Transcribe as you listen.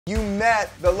You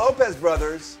met the Lopez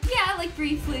brothers. Yeah, like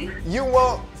briefly. You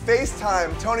won't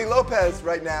FaceTime Tony Lopez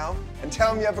right now and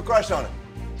tell him you have a crush on him.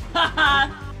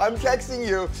 I'm texting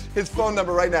you his phone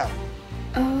number right now.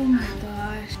 Oh my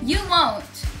gosh. You won't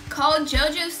call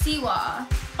Jojo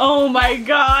Siwa. Oh my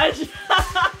gosh.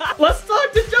 Let's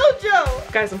talk to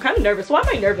Jojo. Guys, I'm kind of nervous. Why am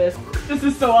I nervous? This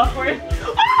is so awkward.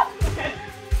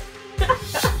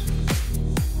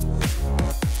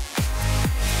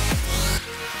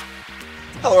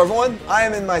 Hello everyone, I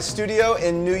am in my studio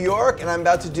in New York and I'm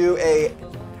about to do a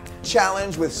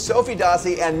challenge with Sofie,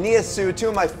 Dossi, and Sioux, two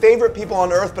of my favorite people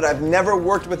on earth, but I've never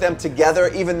worked with them together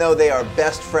even though they are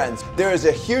best friends. There is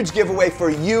a huge giveaway for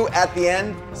you at the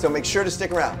end, so make sure to stick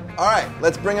around. All right,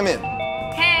 let's bring them in.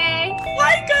 Hey!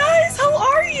 Hi guys, how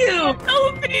are you?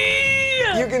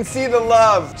 Sofie! You can see the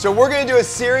love. So we're gonna do a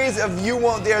series of you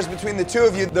won't dares between the two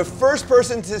of you. The first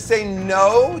person to say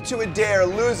no to a dare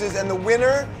loses, and the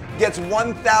winner gets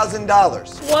 $1,000. $1,000?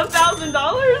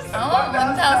 Oh,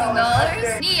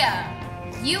 $1,000? Nia,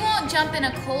 you won't jump in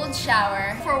a cold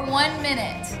shower for 1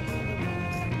 minute.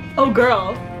 Oh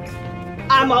girl,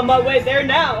 I'm on my way there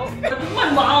now. This is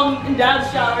my mom and dad's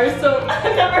shower, so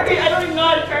I don't even know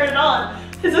how to turn it on.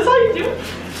 Is this how you do it?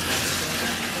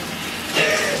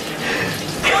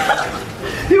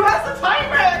 Who has the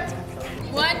timer?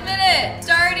 1 minute,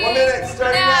 starting 1 minute,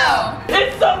 starting now.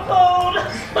 It's so cold.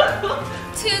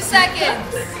 2 seconds,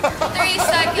 3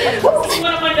 seconds, One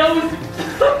on my nose.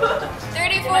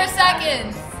 34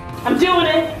 seconds, I'm doing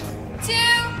it. 2,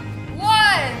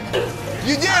 1.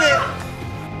 You did it!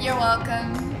 You're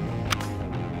welcome.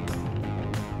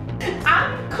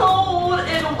 I'm cold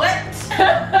and wet.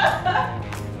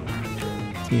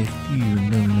 If you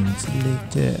know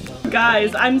selected.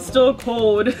 Guys, I'm still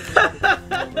cold.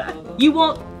 You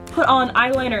won't put on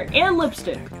eyeliner and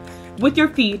lipstick with your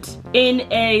feet in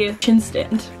a chin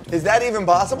stand. Is that even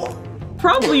possible?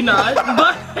 Probably not,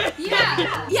 but Yeah,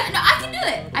 no, I can do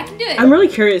it. I can do it. I'm really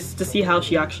curious to see how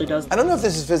she actually does. I don't know if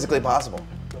this is physically possible.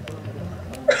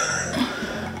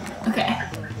 Okay.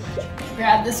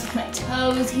 Grab this with my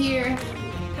toes here.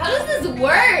 How does this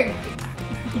work?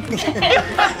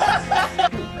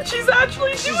 She's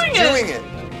actually doing it.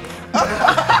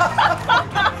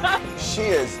 She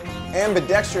is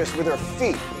ambidextrous with her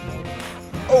feet.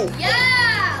 Oh,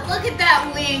 Yeah, look at that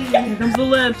wing. Here comes the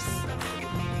lips.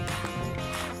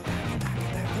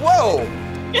 whoa!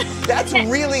 That's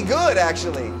really good,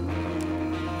 actually.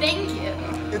 Thank you.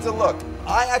 It's a look.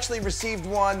 I actually received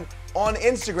one on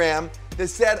Instagram that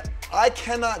said, I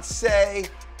cannot say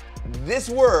this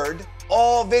word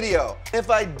all video. If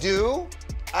I do,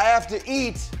 I have to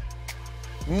eat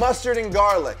mustard and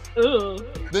garlic. Ooh.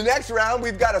 The next round,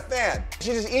 we've got a fan.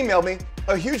 She just emailed me,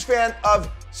 a huge fan of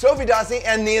Sofie, Dossi,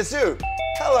 and Sioux.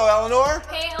 Hello, Eleanor.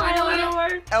 Hey, Hi,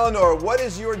 Eleanor. Eleanor, what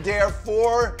is your dare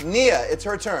for Nia? It's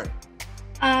her turn.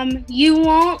 You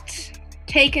won't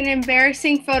take an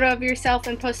embarrassing photo of yourself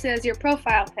and post it as your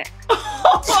profile pic.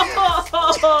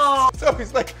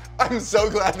 Sophie's like, I'm so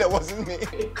glad that wasn't me.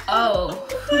 Oh.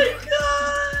 Oh my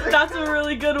god. That's a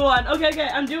really good one. Okay,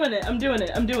 I'm doing it.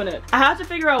 I have to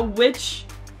figure out which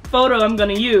photo I'm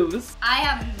gonna use. I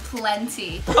have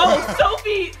plenty. Oh,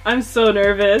 Sofie! I'm so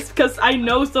nervous because I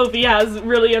know Sofie has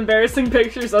really embarrassing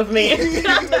pictures of me. You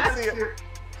can see it.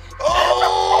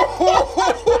 Oh!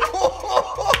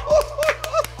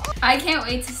 I can't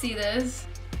wait to see this.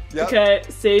 Yep. Okay,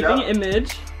 saving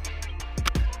image.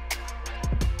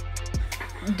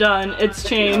 Done, it's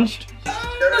changed.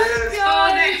 Oh my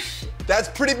gosh. That's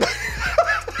pretty bad.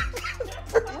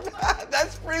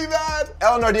 That's pretty bad.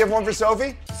 Eleanor, do you have one for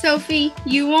Sofie? Sofie,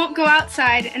 you won't go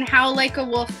outside and howl like a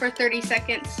wolf for 30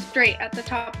 seconds straight at the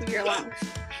top of your lungs.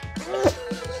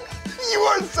 You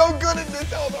are so good at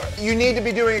this, Eleanor. You need to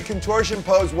be doing a contortion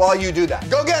pose while you do that.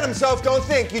 Go get him, Soph. Don't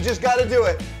think. You just got to do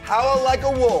it. Howl like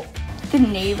a wolf. The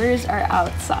neighbors are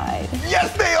outside.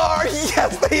 Yes, they are.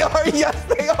 Yes, they are. Yes,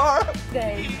 they are.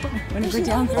 Wanna go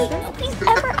down further? Nobody's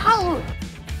ever out.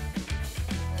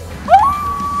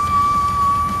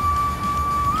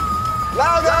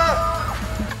 Louder.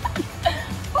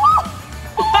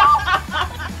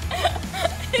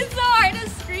 It's so hard to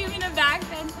scream in a back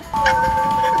then.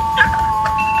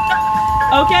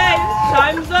 Okay,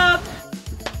 time's up.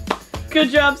 Good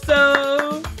job,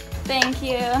 So. Thank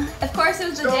you. Of course, it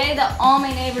was the day that all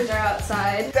my neighbors are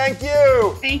outside. Thank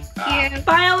you. Thank you.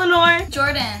 Bye, Eleanor.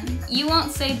 Jordan, you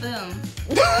won't say boom.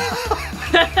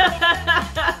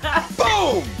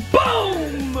 Boom.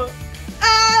 Boom!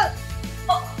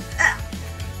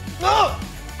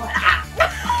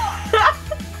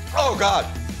 Oh God,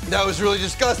 that was really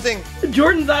disgusting.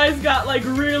 Jordan's eyes got like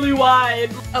really wide.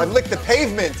 I licked the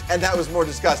pavement, and that was more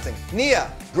disgusting.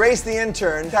 Nia, Grace the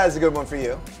intern has a good one for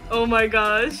you. Oh my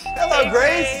gosh. Hello,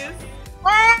 Grace.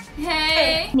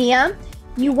 Hey. Nia,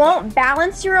 you won't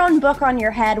balance your own book on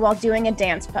your head while doing a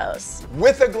dance pose.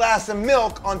 With a glass of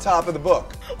milk on top of the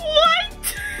book. What?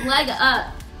 Leg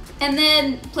up. And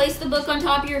then place the book on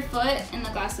top of your foot and the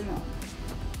glass of milk.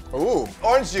 Ooh,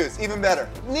 orange juice, even better.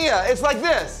 Nia, it's like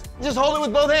this. Just hold it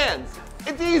with both hands.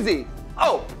 It's easy.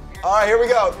 Oh, all right, here we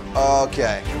go.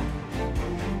 Okay.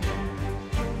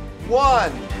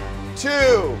 1,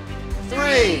 2,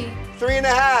 3,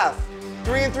 3.5,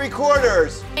 3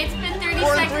 3/4. It's been 30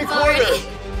 4 seconds 3/4. already.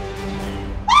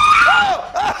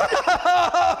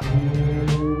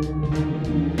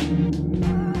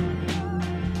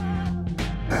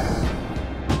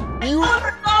 You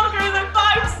Longer than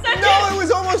 5 seconds. No, it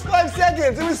was almost 5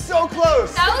 seconds. It was so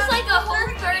close. That was like a whole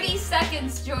 30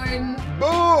 seconds, Jordan.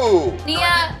 Boo.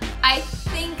 Nia, I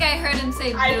think I heard him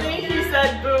say boom. I think he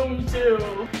said boom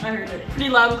too. I heard it. Pretty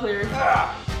loud and clear.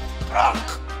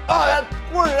 Oh, that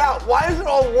squirted out. Why is it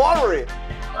all watery?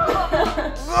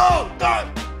 Oh, God.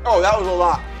 Oh, that was a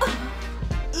lot.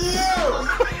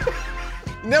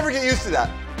 Never get used to that.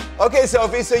 Okay,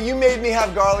 Sofie, so you made me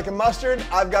have garlic and mustard.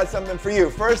 I've got something for you.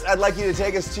 First, I'd like you to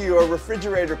take us to your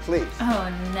refrigerator, please. Oh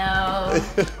no.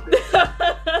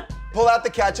 Pull out the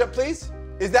ketchup, please.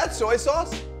 Is that soy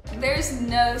sauce? There's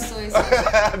no soy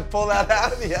sauce. Pull that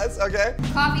out, yes, okay.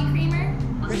 Coffee creamer?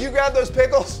 Could you grab those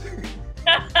pickles?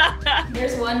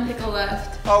 There's one pickle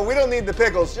left. Oh, we don't need the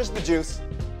pickles, just the juice.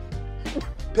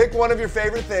 Pick one of your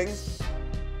favorite things.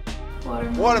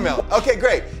 Watermelon. Okay,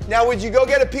 great. Now, would you go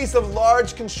get a piece of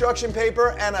large construction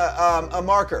paper and a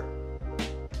marker?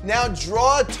 Now,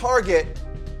 draw a target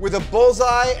with a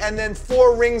bullseye and then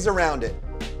 4 rings around it.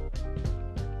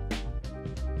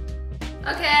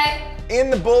 Okay. In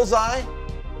the bullseye,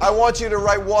 I want you to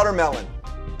write watermelon.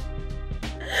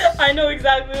 I know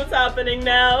exactly what's happening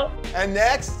now. And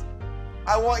next,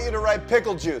 I want you to write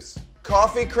pickle juice,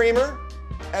 coffee creamer,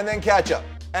 and then ketchup,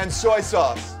 and soy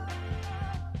sauce.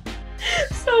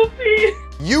 Sofie.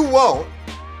 You won't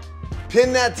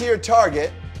pin that to your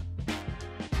target,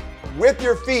 whip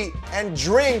your feet, and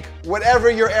drink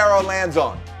whatever your arrow lands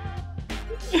on.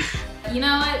 You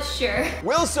know what? Sure.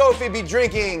 Will Sofie be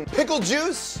drinking pickle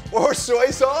juice or soy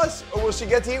sauce, or will she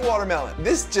get to eat watermelon?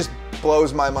 This just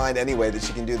blows my mind anyway that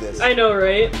she can do this. I know,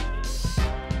 right?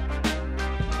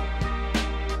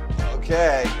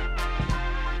 Okay.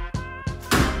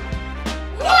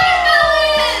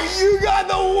 Watermelon! You got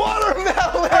the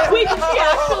watermelon! Wait, did she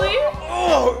actually?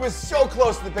 Oh, it was so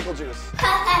close to the pickle juice.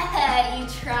 You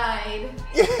tried.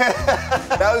 Yeah,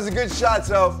 that was a good shot,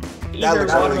 Soph. Eat That her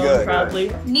looks really watermelon good.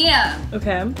 proudly. Nia,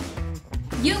 Okay.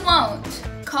 you won't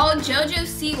call Jojo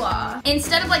Siwa.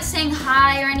 Instead of like saying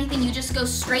hi or anything, you just go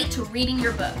straight to reading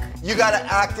your book. You gotta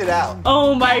act it out.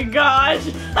 Oh my gosh.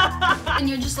 And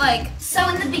you're just like, so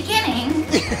in the beginning.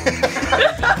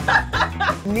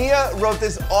 Nia wrote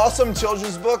this awesome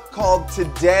children's book called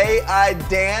Today I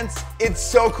Dance. It's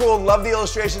so cool. Love the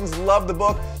illustrations, love the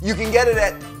book. You can get it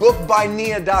at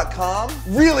bookbynia.com.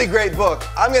 Really great book.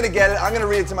 I'm gonna get it. I'm gonna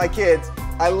read it to my kids.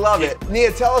 I love it.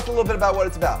 Nia, tell us a little bit about what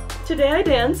it's about. Today I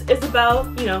Dance is about,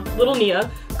 little Nia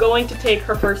going to take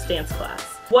her first dance class.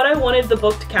 What I wanted the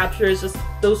book to capture is just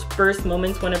those first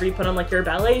moments whenever you put on like your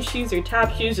ballet shoes, your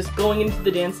tap shoes, just going into the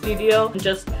dance studio and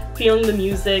just feeling the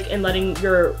music and letting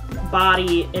your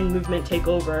body and movement take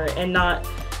over and not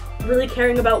really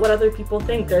caring about what other people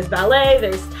think. There's ballet,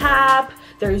 there's tap,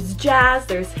 there's jazz,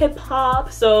 there's hip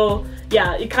hop. So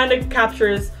yeah, it kind of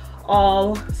captures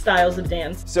all styles of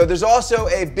dance. So there's also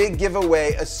a big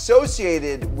giveaway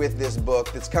associated with this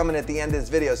book that's coming at the end of this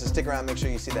video, so stick around, make sure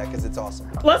you see that because it's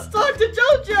awesome. Let's talk to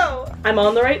Jojo! I'm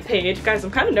on the right page. Guys,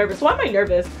 I'm kind of nervous. Why am I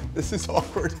nervous? This is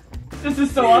awkward. This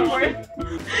is so awkward.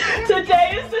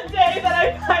 Today is the day that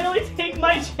I finally take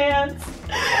my chance.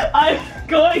 I'm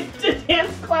going to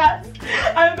dance class.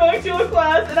 I'm going to a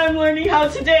class and I'm learning how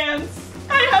to dance.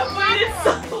 I have waited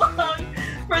so long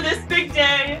for this big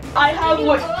day. I have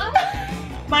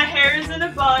my hair is in a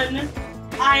bun.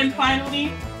 I am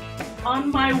finally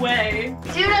on my way.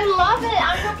 Dude, I love it.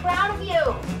 I'm so proud of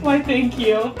you. Why, thank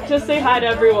you. Just say hi to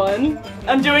everyone.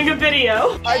 I'm doing a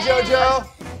video. Hi, Jojo.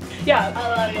 Yeah.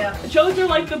 I love you. Jojo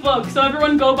liked the book, so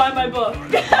everyone go buy my book.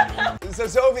 So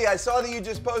Sofie, I saw that you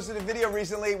just posted a video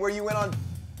recently where you went on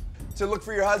to look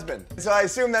for your husband. So I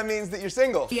assume that means that you're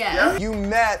single. Yeah. You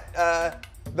met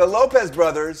the Lopez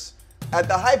brothers at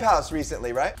the Hype House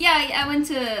recently, right? Yeah, I went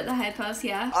to the Hype House,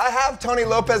 yeah. I have Tony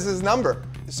Lopez's number.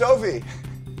 Sofie,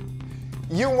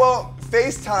 you won't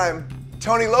FaceTime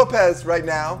Tony Lopez right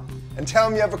now and tell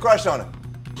him you have a crush on him.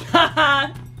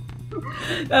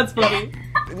 That's funny.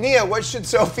 Nia, what should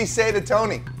Sofie say to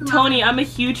Tony? Tony, I'm a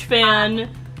huge fan,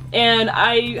 and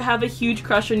I have a huge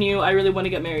crush on you. I really want to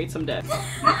get married someday.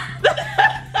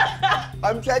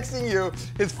 I'm texting you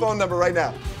his phone number right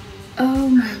now. Oh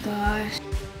my gosh.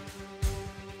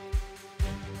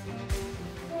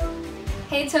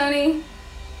 Hey, Tony.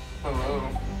 Hello.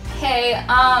 Hey,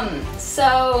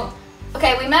 so,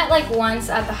 okay, we met like once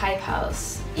at the Hype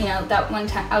House. You know, that one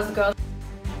time I was the girl,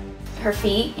 her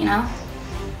feet, you know?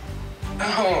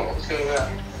 Oh, okay,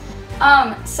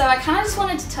 yeah. So I kind of just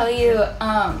wanted to tell you,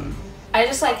 I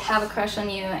just like have a crush on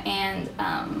you, and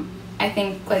I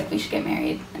think like we should get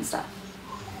married and stuff.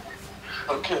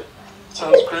 Okay,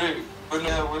 sounds great. But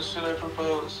now, what should I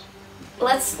propose?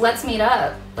 Let's meet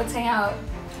up. Let's hang out.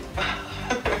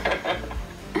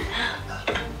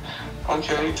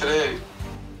 Okay, today.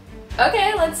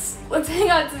 Okay, let's hang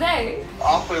out today.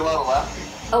 Awfully a lot of laughing.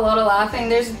 A lot of laughing.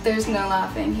 There's no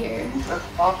laughing here. That's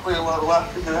awfully a lot of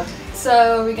laughing today.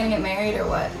 So are we gonna get married or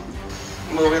what?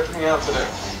 No, we have to hang out today.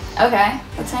 Okay,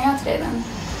 let's hang out today then.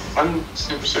 I'm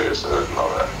super serious and all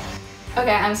that.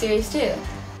 Okay, I'm serious too.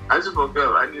 I just woke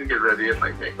up. I need to get ready and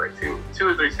like make like two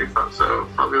or three TikToks, so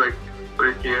probably like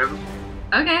 3 p.m.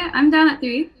 Okay, I'm down at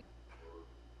 3.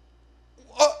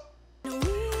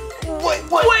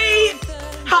 Wait!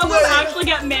 Have them actually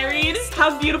get married?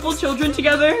 Have beautiful children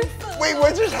together? Wait,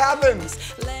 what just happened?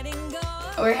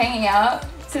 We're hanging out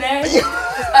today.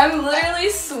 I'm literally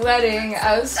sweating.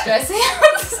 I was stressing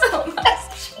out so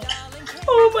much.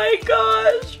 Oh my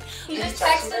gosh. He just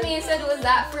texted me and said, was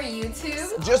that for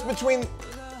YouTube? Just between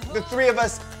the 3 of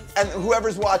us and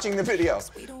whoever's watching the video,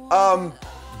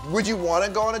 would you want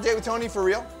to go on a date with Tony for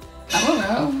real? I don't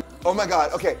know. Oh my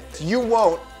God, okay. So you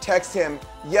won't text him,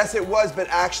 yes it was, but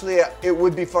actually it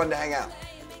would be fun to hang out.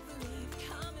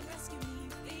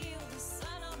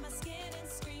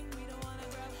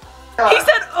 He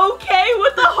said okay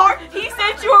with the heart. He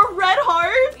sent you a red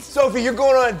heart. Sofie, you're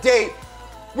going on a date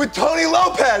with Tony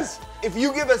Lopez. If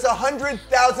you give us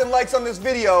 100,000 likes on this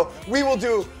video, we will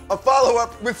do a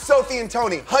follow-up with Sofie and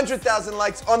Tony. 100,000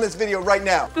 likes on this video right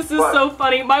now. This is so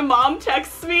funny. My mom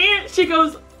texts me. She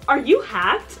goes, are you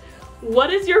hacked?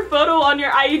 What is your photo on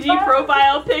your IG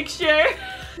profile picture?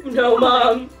 No,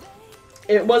 Mom.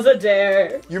 It was a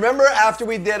dare. You remember after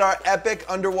we did our epic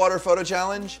underwater photo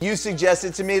challenge? You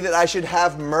suggested to me that I should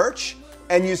have merch,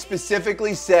 and you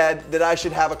specifically said that I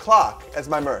should have a clock as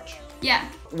my merch. Yeah.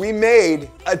 We made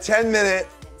a 10-minute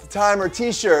timer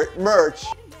t-shirt merch.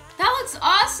 That looks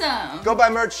awesome. Go buy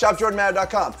merch,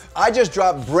 shopjordanmatter.com. I just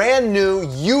dropped brand new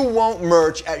You Won't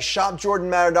merch at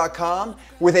shopjordanmatter.com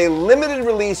with a limited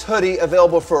release hoodie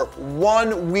available for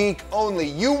 1 week only.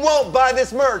 You won't buy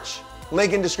this merch.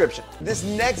 Link in description. This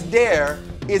next dare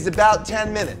is about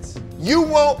 10 minutes. You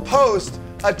won't post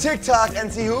a TikTok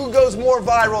and see who goes more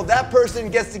viral. That person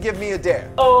gets to give me a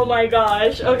dare. Oh my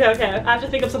gosh. Okay. I have to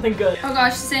think of something good. Oh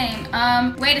gosh, same.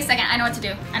 Wait a second. I know what to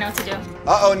do.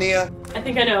 Uh-oh, Nia. I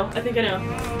think I know.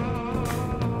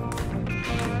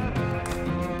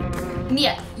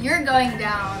 Nia, you're going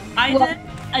down. I did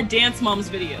a Dance Moms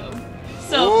video.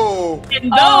 So, Ooh. and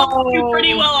those do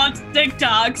pretty well on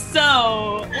TikTok,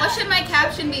 so. What should my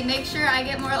caption be? Make sure I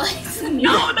get more likes than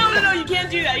No, you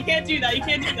can't do that. You can't do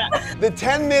that. The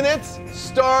 10 minutes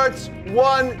starts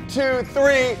 1, 2,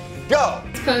 3, go.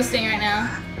 It's posting right now.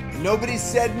 Nobody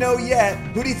said no yet.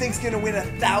 Who do you think's gonna win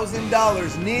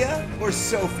 $1,000, Nia or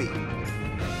Sofie?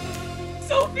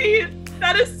 Sofie,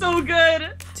 that is so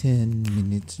good. 10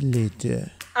 minutes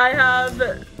later. I have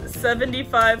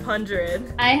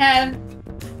 7,500. I have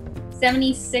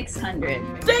 7,600.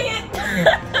 Dang it!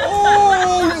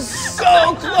 Oh,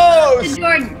 so close!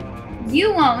 Jordan,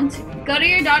 you won't go to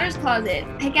your daughter's closet,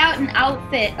 pick out an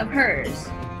outfit of hers,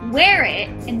 wear it,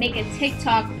 and make a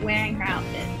TikTok wearing her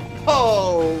outfit.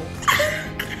 Oh.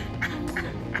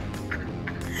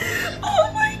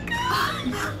 Oh my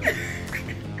god!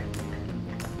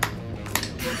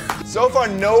 So far,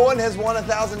 no one has won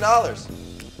 $1,000.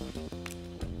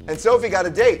 And Sofie got a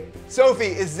date.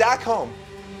 Sofie, is Zach home?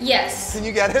 Yes. Can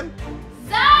you get him?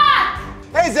 Zach!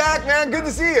 Hey, Zach, man, good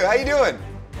to see you. How you doing?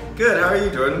 Good, how are you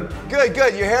doing? Good.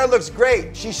 Your hair looks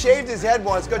great. She shaved his head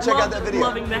once. Go check out that video.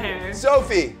 Loving the hair.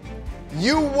 Sofie,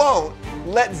 you won't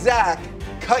let Zach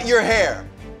cut your hair.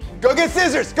 Go get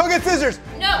scissors.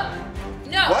 No.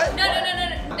 What?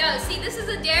 No. See, this is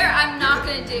a dare I'm not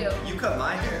gonna do. You cut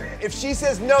my hair. If she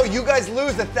says no, you guys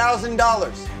lose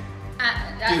 $1,000.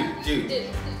 Dude.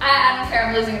 I don't care.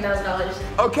 I'm losing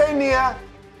 $1,000. Okay, Nia.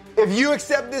 If you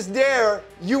accept this dare,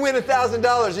 you win $1,000.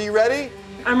 Are you ready?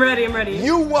 I'm ready.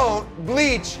 You won't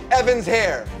bleach Evan's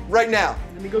hair right now.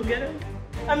 Let me go get him.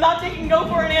 I'm not taking no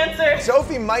for an answer.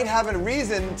 Sofie might have a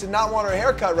reason to not want her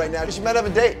hair cut right now. She might have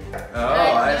a date. Oh,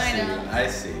 I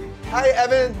see. Hi,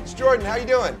 Evan. It's Jordan. How you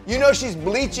doing? You know she's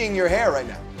bleaching your hair right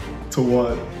now. To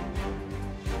what?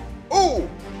 Ooh!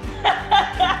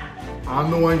 I'm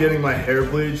the one getting my hair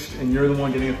bleached, and you're the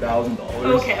one getting $1,000.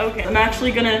 Okay. I'm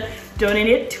actually gonna donate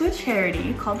it to a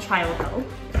charity called Child Help.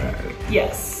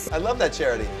 Yes. I love that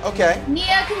charity. Okay.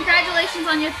 Nia, congratulations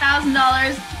on your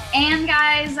 $1,000. And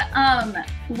guys,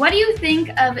 what do you think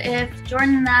of if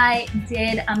Jordan and I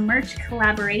did a merch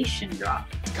collaboration drop?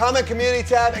 Comment community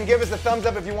tab and give us a thumbs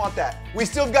up if you want that. We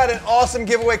still got an awesome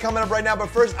giveaway coming up right now, but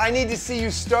first I need to see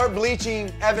you start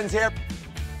bleaching Evan's hair.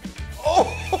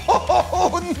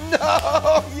 Oh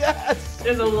no, yes.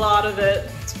 There's a lot of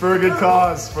it. It's for a good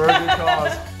cause,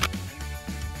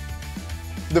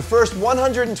 The first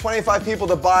 125 people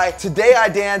to buy Today I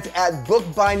Dance at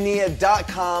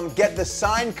bookbynia.com get the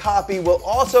signed copy. Will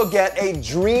also get a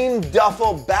Dream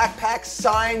Duffel backpack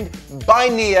signed by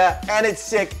Nia, and it's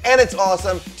sick and it's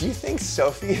awesome. Do you think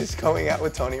Sofie is going out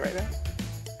with Tony right now?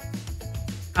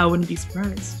 I wouldn't be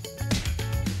surprised.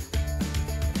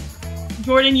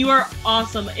 Jordan, you are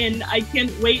awesome, and I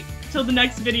can't wait till the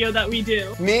next video that we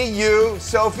do. Me, you,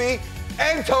 Sofie,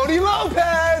 and Tony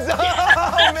Lopez.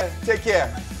 Oh, man. Take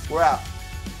care. We're out.